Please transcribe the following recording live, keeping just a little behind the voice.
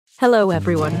Hello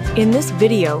everyone, in this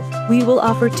video, we will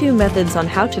offer two methods on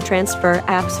how to transfer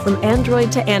apps from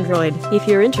Android to Android. If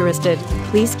you're interested,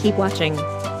 please keep watching.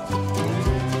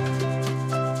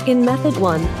 In method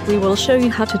 1, we will show you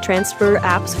how to transfer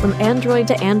apps from Android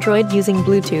to Android using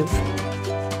Bluetooth.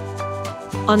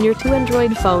 On your two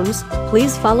Android phones,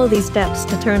 please follow these steps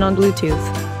to turn on Bluetooth.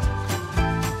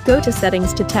 Go to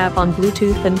Settings to tap on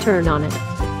Bluetooth and turn on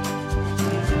it.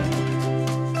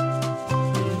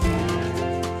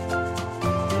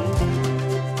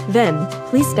 Then,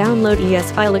 please download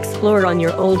ES File Explorer on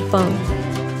your old phone.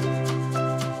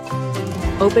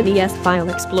 Open ES File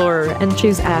Explorer and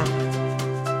choose App.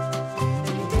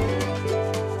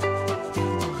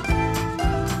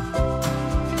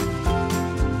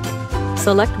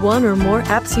 Select one or more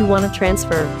apps you want to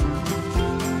transfer.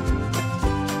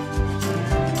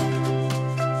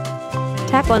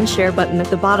 Tap on Share button at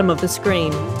the bottom of the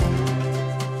screen.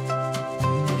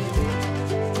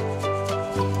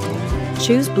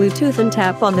 Choose Bluetooth and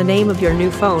tap on the name of your new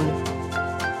phone.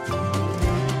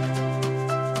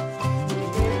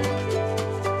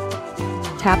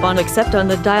 Tap on Accept on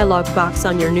the dialog box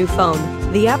on your new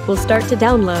phone. The app will start to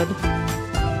download.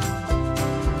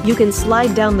 You can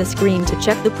slide down the screen to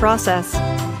check the process.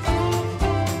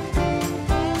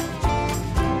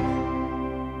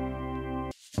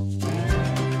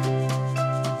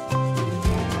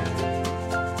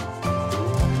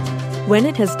 When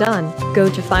it has done, go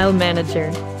to File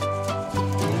Manager.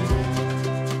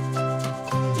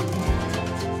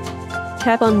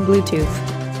 Tap on Bluetooth.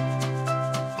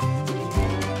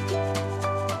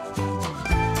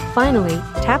 Finally,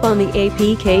 tap on the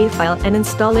APK file and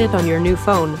install it on your new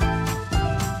phone.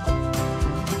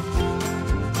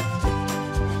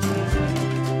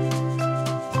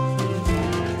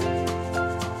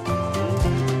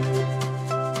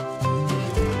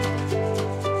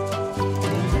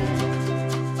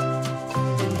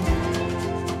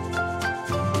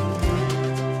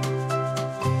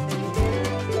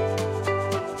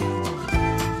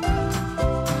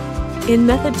 In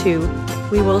method 2,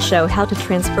 we will show how to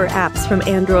transfer apps from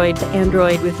Android to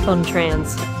Android with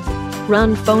PhoneTrans.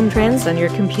 Run PhoneTrans on your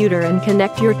computer and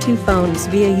connect your two phones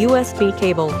via USB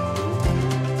cable.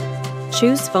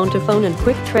 Choose Phone to Phone and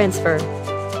Quick Transfer.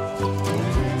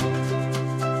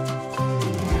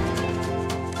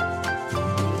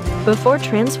 Before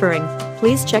transferring,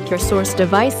 please check your source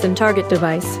device and target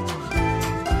device.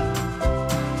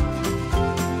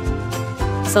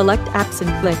 Select Apps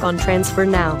and click on Transfer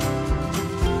Now.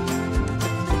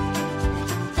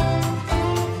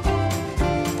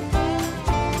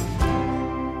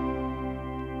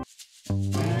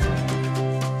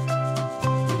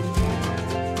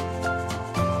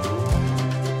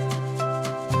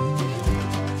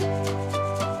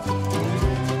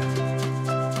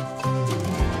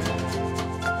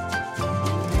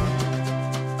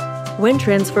 When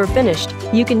transfer finished,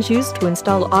 you can choose to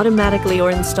install automatically or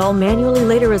install manually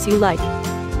later as you like.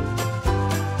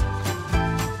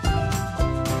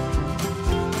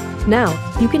 Now,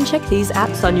 you can check these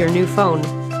apps on your new phone.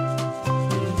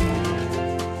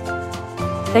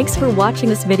 Thanks for watching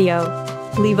this video.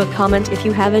 Leave a comment if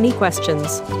you have any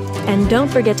questions. And don't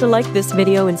forget to like this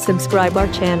video and subscribe our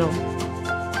channel.